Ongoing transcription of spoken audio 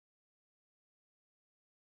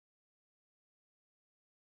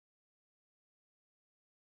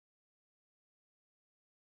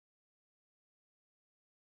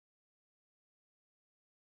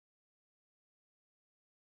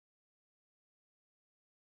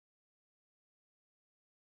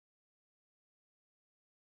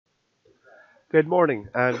Good morning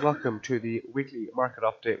and welcome to the weekly market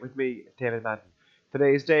update with me, David Madden.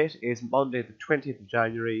 Today's date is Monday, the 20th of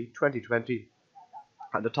January 2020,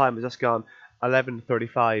 and the time has just gone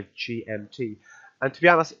 11:35 GMT. And to be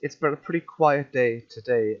honest, it's been a pretty quiet day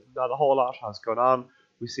today. Not a whole lot has gone on.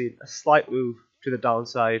 We've seen a slight move to the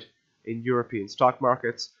downside in European stock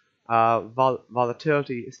markets.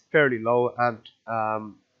 Volatility is fairly low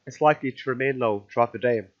and it's likely to remain low throughout the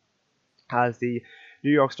day, as the New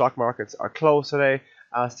York stock markets are closed today,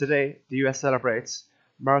 as today the US celebrates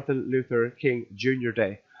Martin Luther King Jr.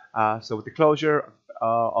 Day. So with the closure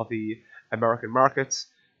of the American markets,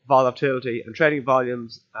 volatility and trading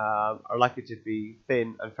volumes are likely to be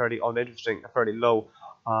thin and fairly uninteresting and fairly low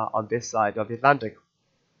on this side of the Atlantic.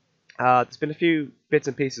 There's been a few bits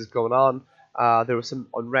and pieces going on. There was some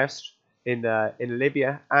unrest in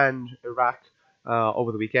Libya and Iraq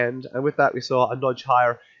over the weekend, and with that we saw a nudge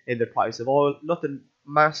higher in the price of oil. Nothing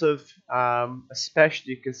massive,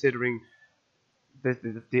 especially considering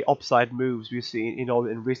the upside moves we've seen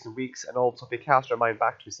in recent weeks, and also if we cast our mind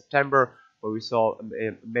back to September where we saw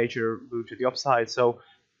a major move to the upside. So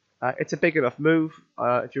it's a big enough move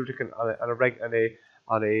if you're looking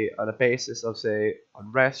on a basis of, say,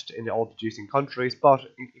 unrest in the oil producing countries, but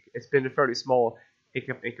it's been fairly small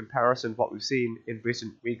in comparison to what we've seen in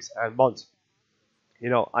recent weeks and months.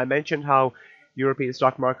 I mentioned how European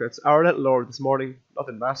stock markets are a little lower this morning.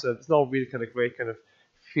 Nothing massive. There's no really kind of great kind of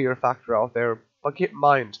fear factor out there. But keep in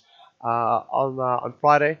mind, on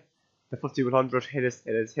Friday, the FTSE 100 hit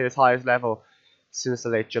its highest level since the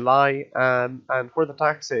late July, and where the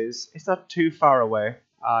tax is, it's not too far away.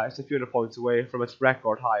 It's a few hundred points away from its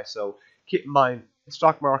record high. So keep in mind, the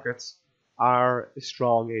stock markets are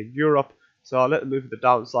strong in Europe. So a little move to the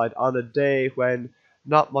downside on a day when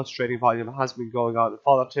not much trading volume has been going on.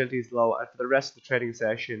 Volatility is low, and for the rest of the trading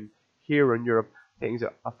session here in Europe, things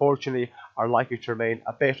unfortunately are likely to remain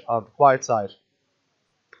a bit on the quiet side.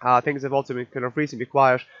 Things have also been kind of reasonably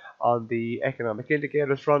quiet on the economic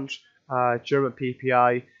indicators front. German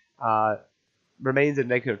PPI remains in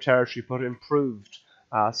negative territory, but improved.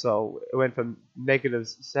 So it went from negative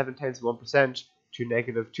 0.7% to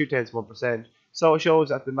negative 0.2%. So it shows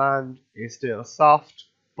that demand is still soft,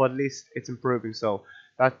 but at least it's improving. So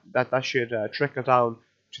that should trickle down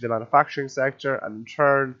to the manufacturing sector, and in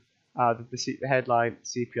turn the headline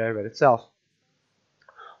CPI rate itself.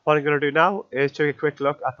 What I'm going to do now is take a quick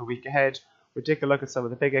look at the week ahead. We'll take a look at some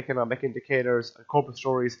of the big economic indicators and corporate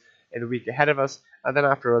stories in the week ahead of us, and then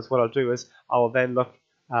afterwards what I'll do is I will then look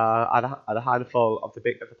at a handful of the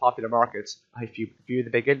popular markets, a few of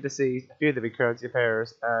the big indices, a few of the big currency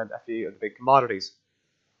pairs, and a few of the big commodities.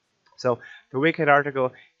 So the weekend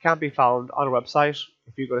article can be found on our website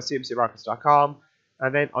if you go to cmcmarkets.com,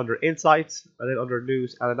 and then under Insights, and then under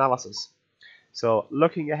News and Analysis. So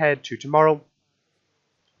looking ahead to tomorrow,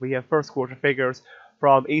 we have first quarter figures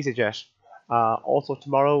from EasyJet. Also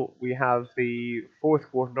tomorrow we have the fourth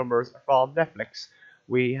quarter numbers from Netflix.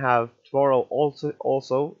 We have tomorrow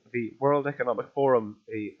also the World Economic Forum,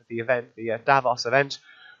 the event, the Davos event,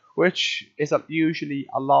 which is usually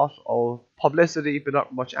a lot of publicity but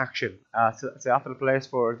not much action. So it's often a place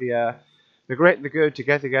for the great and the good to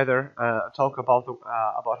get together and talk about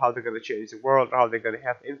how they're going to change the world, or how they're going to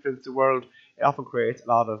help influence the world. It often creates a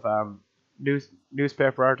lot of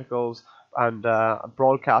newspaper articles, and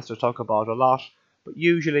broadcasters talk about it a lot, but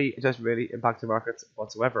usually it doesn't really impact the markets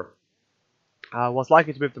whatsoever. What's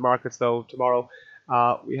likely to move the markets though tomorrow,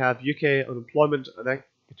 we have UK unemployment, and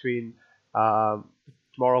between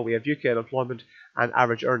tomorrow we have UK unemployment and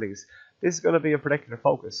average earnings. This is going to be a particular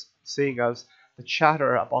focus, seeing as the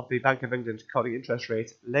chatter about the Bank of England cutting interest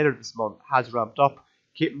rates later this month has ramped up.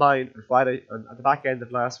 Keep in mind, on Friday, at the back end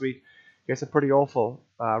of last week, there's some pretty awful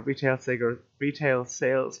retail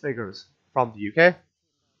sales figures from the UK.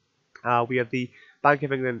 We have the Bank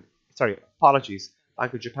of England, Bank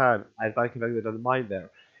of Japan. I had Bank of England on the mind there.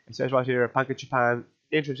 It says right here, Bank of Japan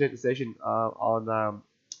interest rate decision on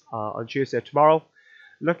Tuesday tomorrow.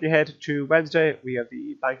 Looking ahead to Wednesday, we have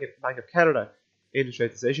the Bank of Canada interest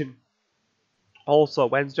rate decision. Also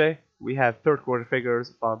Wednesday, we have third quarter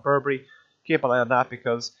figures from Burberry. Keep an eye on that,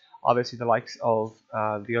 because obviously the likes of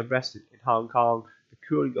the unrest in Hong Kong, the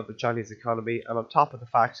cooling of the Chinese economy, and on top of the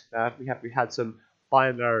fact that we had some, by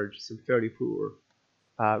and large, some fairly poor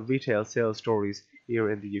retail sales stories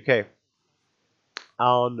here in the UK.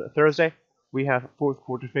 On Thursday, we have fourth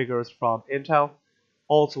quarter figures from Intel.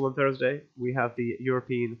 Also on Thursday, we have the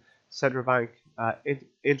European Central Bank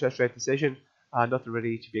interest rate decision. Nothing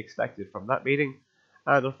really to be expected from that meeting.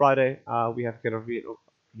 And on Friday, we have kind of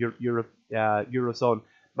Eurozone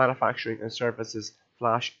manufacturing and services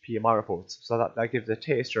flash PMI reports. So that gives a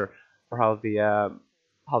taster for how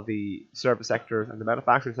the service sectors and the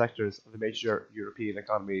manufacturing sectors of the major European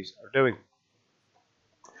economies are doing.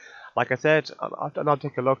 Like I said, I'll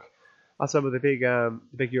take a look at some of the big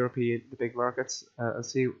markets and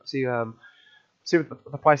see what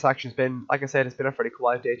the price action's been. Like I said, it's been a pretty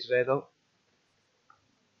quiet day today though.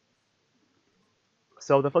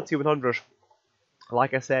 So the FTSE 100,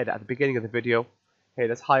 like I said at the beginning of the video,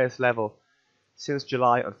 hit its highest level since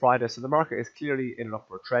July on Friday. So the market is clearly in an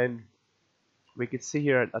upward trend. We can see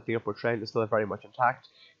here that the upward trend is still very much intact.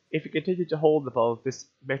 If you continue to hold above this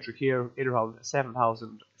metric here in around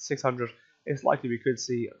 7,600, it's likely we could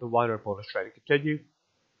see the wider bullish trend continue.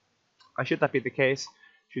 And should that be the case,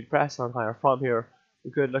 should press on higher from here,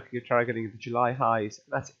 we could look at targeting the July highs.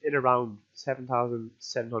 That's in around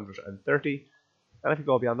 7,730. And if we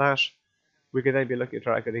go beyond that, we could then be looking at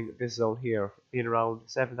targeting this zone here in around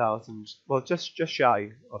 7,000, well, just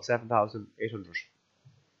shy of 7,800.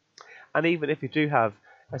 And even if you do have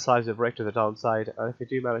a size of break to the downside, and if you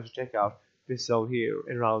do manage to take out this zone here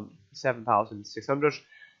in around 7,600,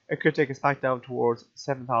 it could take us back down towards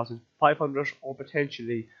 7,500, or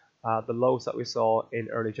potentially the lows that we saw in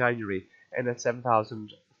early January and at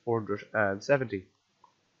 7,470.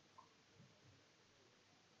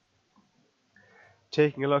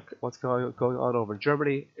 Taking a look at what's going on over in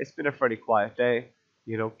Germany, it's been a fairly quiet day.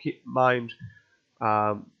 You know, keep in mind,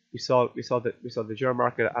 we saw the German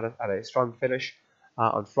market at a strong finish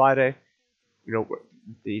on Friday. You know,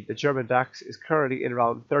 the German DAX is currently in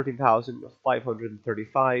around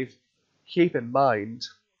 13,535. Keep in mind,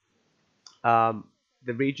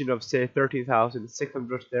 the region of say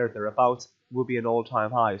 13,600 thereabouts will be an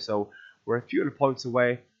all-time high. So we're a few hundred points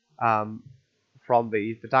away from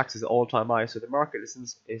the DAX's all-time high. So the market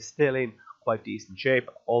is still in quite decent shape,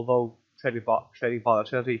 although trading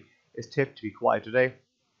volatility is tipped to be quiet today.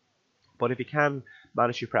 But if you can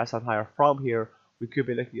manage to press on higher from here, we could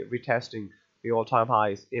be looking at retesting the all-time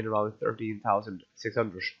highs in around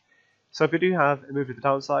 13,600. So if we do have a move to the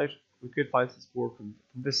downside, we could find some support from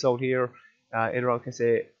this zone here in around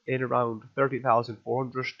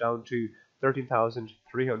 13,400 down to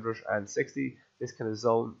 13,360. This kind of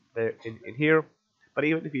zone there in here. But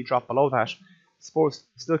even if you drop below that, support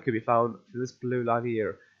still could be found for this blue line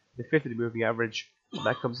here, the 50 moving average, and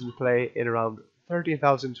that comes into play in around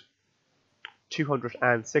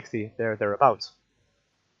 13,260 thereabouts.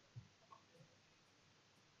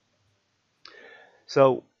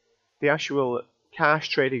 So the actual cash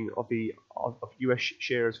trading of US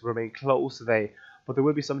shares remain closed today, but there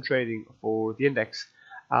will be some trading for the index.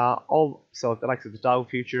 Also the likes of the Dow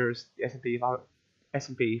futures, the S&P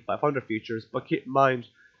 500 futures, but keep in mind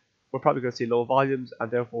we're probably going to see low volumes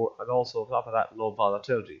and also on top of that low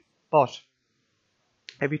volatility. But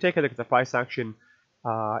if you take a look at the price action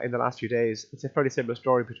in the last few days, it's a fairly similar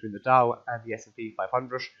story between the Dow and the S&P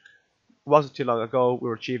 500. It wasn't too long ago we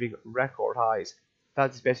were achieving record highs.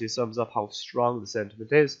 That basically sums up how strong the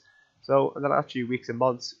sentiment is. So in the last few weeks and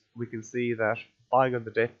months, we can see that buying on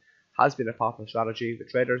the dip has been a popular strategy with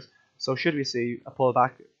traders. So should we see a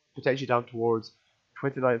pullback potentially down towards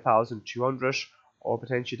 29,200 or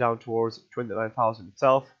potentially down towards 29,000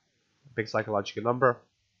 itself, a big psychological number,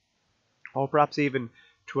 or perhaps even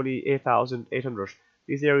 28,800,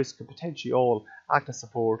 these areas could potentially all act as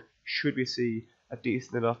support should we see a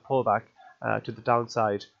decent enough pullback to the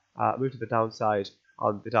downside, move to the downside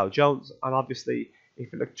on the Dow Jones. And obviously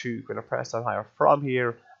if you look to kind of press on higher from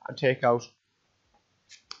here and take out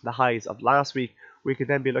the highs of last week, we could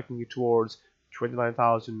then be looking towards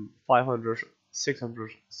 29,500,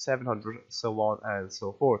 600, 700, so on and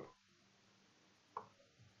so forth.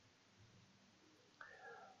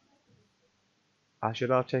 I should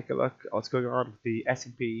now take a look at what's going on with the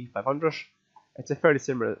S&P 500. It's a fairly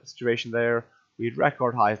similar situation there. We had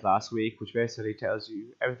record highs last week, which basically tells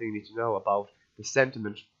you everything you need to know about the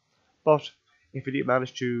sentiment. But if you do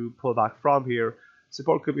manage to pull back from here,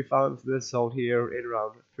 support could be found for this zone here in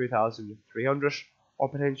around 3,300, or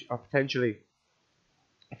potentially,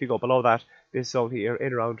 if you go below that, this zone here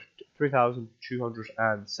in around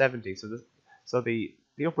 3,270. So the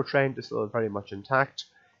upward trend is still very much intact.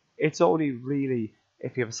 It's only really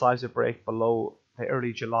if you have a size of break below the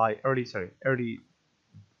early January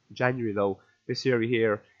low, this area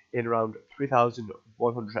here in around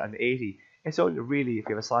 3,180. It's only really if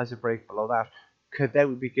you have a size of break below that could then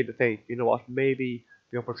we begin to think, you know what, maybe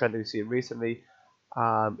the upward trend that we've seen recently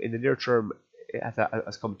in the near term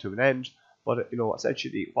has come to an end. But you know,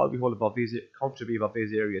 essentially, while we hold comfortably above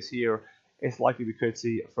these areas here, it's likely we could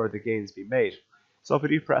see further gains be made. So if we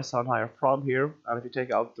do press on higher from here, and if you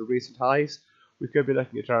take out the recent highs, we could be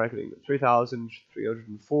looking at targeting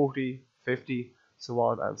 3,340, 50, so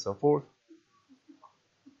on and so forth.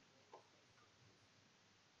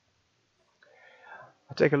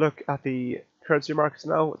 I'll take a look at the currency markets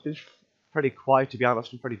now. It's been pretty quiet, to be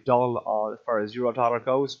honest, and pretty dull as far as euro dollar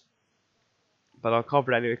goes. But I'll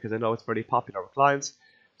cover it anyway because I know it's pretty popular with clients.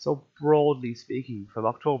 So broadly speaking, from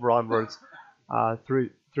October onwards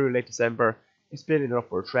through late December, it's been in an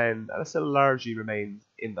upward trend, and it still largely remains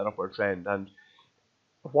in that upward trend. And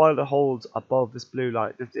while it holds above this blue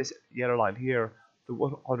line, this yellow line here, the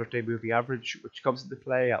 100-day moving average, which comes into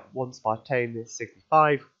play at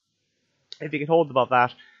 1.1065. If you can hold above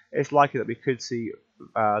that, it's likely that we could see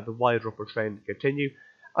the wider upward trend continue.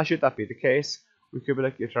 And should that be the case, we could be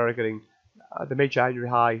looking at targeting the mid-January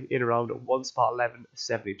high in around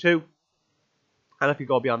 1.1172. And if you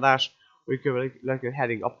go beyond that, we could be looking at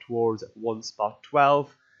heading up towards 1.12.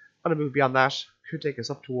 And a move beyond that could take us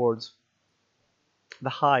up towards the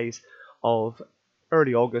highs of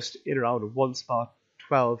early August in around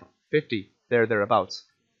 1.1250, thereabouts.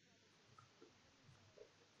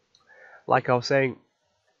 Like I was saying,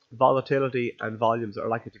 volatility and volumes are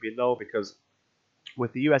likely to be low because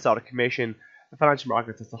with the US audit commission, the financial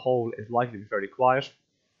markets as a whole is likely to be very quiet.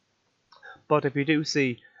 But if we do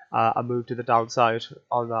see a move to the downside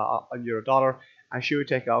on euro dollar, and should we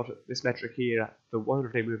take out this metric here, the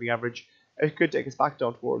 100-day moving average, it could take us back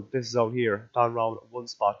down towards this zone here, down around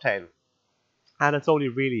 1.10. And it's only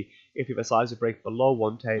really if we have a size of break below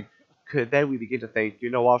 110, then we begin to think, you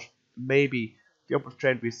know what, maybe the upward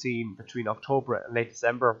trend we've seen between October and late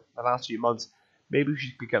December, the last few months, maybe we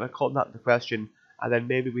should be kind of calling that into question, and then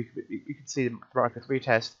maybe we could see the market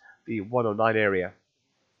retest the 109 area.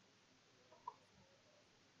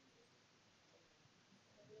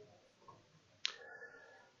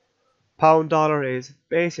 Pound dollar is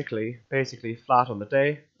basically flat on the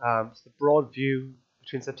day. So the broad view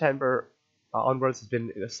between September onwards has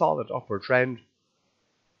been in a solid upward trend.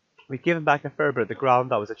 We've given back a fair bit of the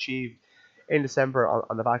ground that was achieved in December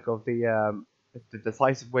on the back of the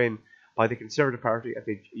decisive win by the Conservative Party at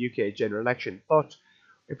the UK general election. But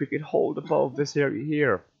if we could hold above this area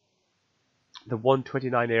here, the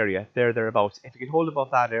 129 area, thereabouts, if we can hold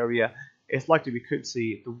above that area, it's likely we could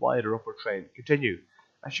see the wider upward trend continue.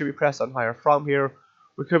 And should we press on higher from here,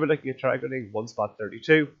 we could be looking at targeting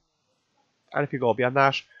 1.32. And if you go beyond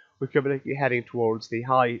that, we could be looking at heading towards the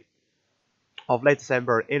high of late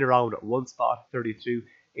December in around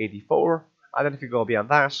 1.3284. And then if you go beyond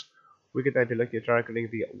that, we could then be looking at targeting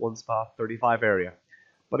the 1.35 area.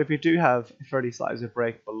 But if we do have a fairly sizable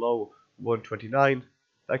break below 129,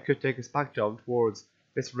 that could take us back down towards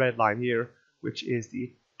this red line here, which is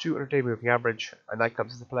the 200-day moving average, and that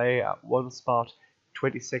comes into play at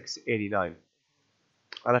 1.2689.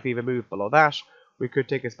 And if we even move below that, we could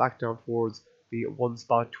take us back down towards the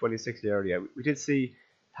 1.26 area. We did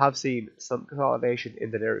have seen some consolidation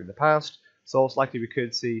in that area in the past, so it's likely we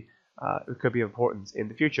could see it could be of importance in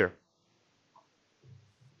the future.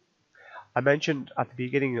 I mentioned at the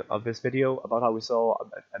beginning of this video about how we saw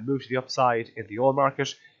a move to the upside in the oil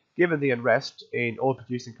market, given the unrest in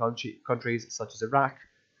oil-producing countries such as Iraq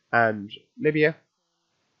and Libya.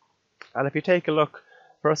 And if you take a look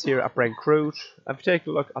first here at Brent crude, if you take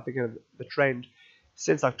a look at the trend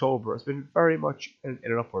since October, it's been very much in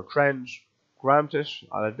an upward trend. Granted,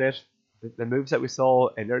 I'll admit, the moves that we saw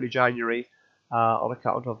in early January on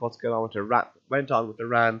account of what's going on with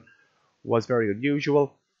Iran was very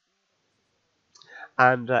unusual,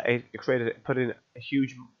 and it put in a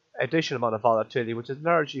huge additional amount of volatility, which has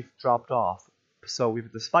largely dropped off. So we've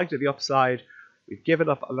the spike to the upside, we've given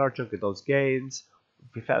up a large chunk of those gains,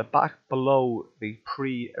 we fell back below the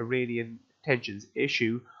pre-Iranian tensions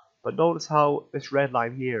issue, but notice how this red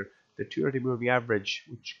line here, the 200-day moving average,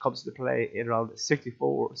 which comes into play in around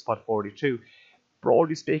 64.42,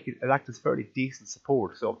 broadly speaking, it acts as fairly decent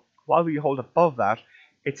support. So while we hold above that,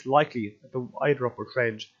 it's likely that the wider upward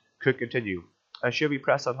trend could continue. And should we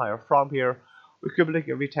press on higher from here, we could be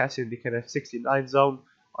looking at retesting the kind of 69 zone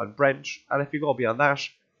on Brent, and if you go beyond that,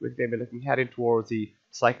 we could then be looking heading towards the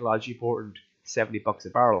psychologically important $70 a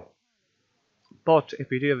barrel. But if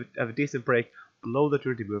we do have a decent break below the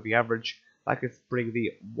 200-day moving average, that could bring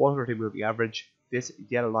the 100-day moving average, this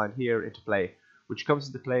yellow line here, into play, which comes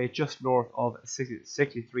into play just north of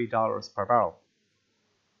 $63 per barrel.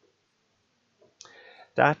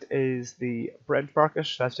 That is the Brent market.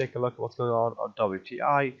 Let's take a look at what's going on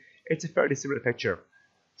WTI. It's a fairly similar picture.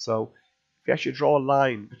 So if you actually draw a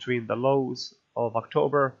line between the lows of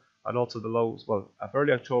October and also the lows, well, of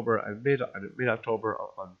early October and mid-October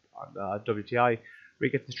on WTI, we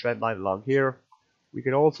get this trend line along here. We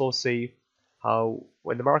can also see how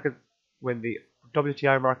when the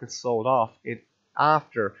WTI market sold off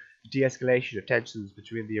after de-escalation of tensions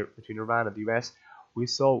between Iran and the US, we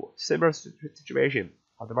saw similar situation.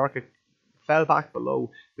 The market fell back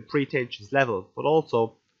below the pre-tensions level, but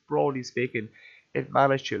also, broadly speaking, it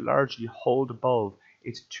managed to largely hold above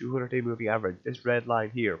its 200-day moving average, this red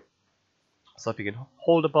line here. So if you can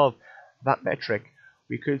hold above that metric,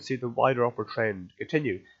 we could see the wider upward trend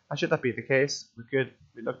continue. And should that be the case, we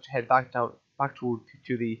look to head back to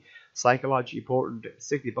the psychologically important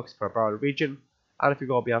 $60 per barrel region. And if we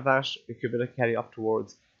go beyond that, we could be looking heading up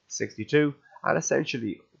towards 62. And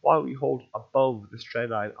essentially, while we hold above this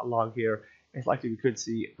trend line along here, it's likely we could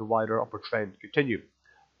see the wider upward trend continue.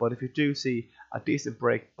 But if you do see a decent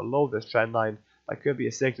break below this trend line, that could be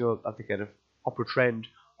a signal that the kind of upward trend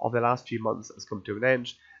of the last few months has come to an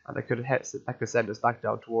end, and that could send us back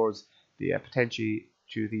down towards the potentially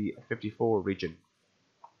to the 54 region.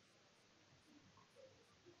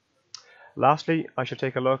 Lastly, I should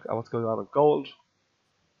take a look at what's going on in gold.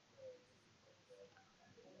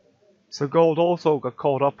 So gold also got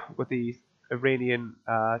caught up with the Iranian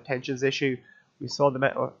tensions issue. We saw the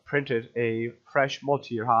metal printed a fresh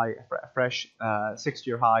multi-year high, a fresh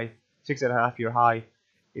 6-year high, 6.5-year high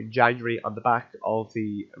in January on the back of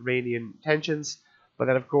the Iranian tensions. But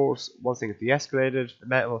then, of course, once things de-escalated, the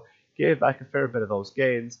metal gave back a fair bit of those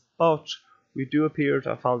gains. But we do appear to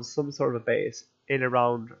have found some sort of base in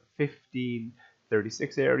around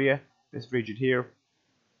 1536 area, this region here.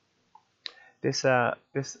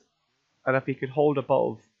 And if we could hold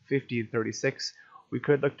above 1536, we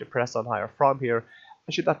could look to press on higher from here.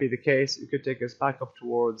 And should that be the case, it could take us back up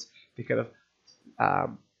towards the kind of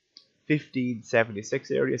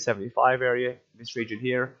 1576 area, 75 area, this region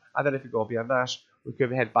here. And then if we go beyond that, we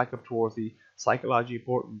could head back up towards the psychologically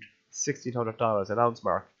important $1,600 an ounce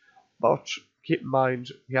mark. But keep in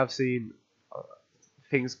mind, we have seen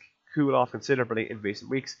things cool off considerably in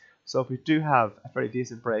recent weeks. So if we do have a very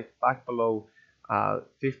decent break back below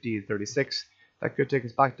 1536, that could take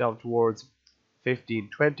us back down towards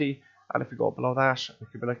 1520, and if we go below that, we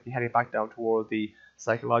could be likely heading back down toward the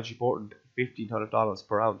psychologically important $1,500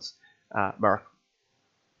 per ounce mark.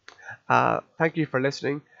 Thank you for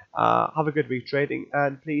listening. Have a good week trading,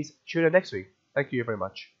 and please tune in next week. Thank you very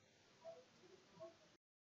much.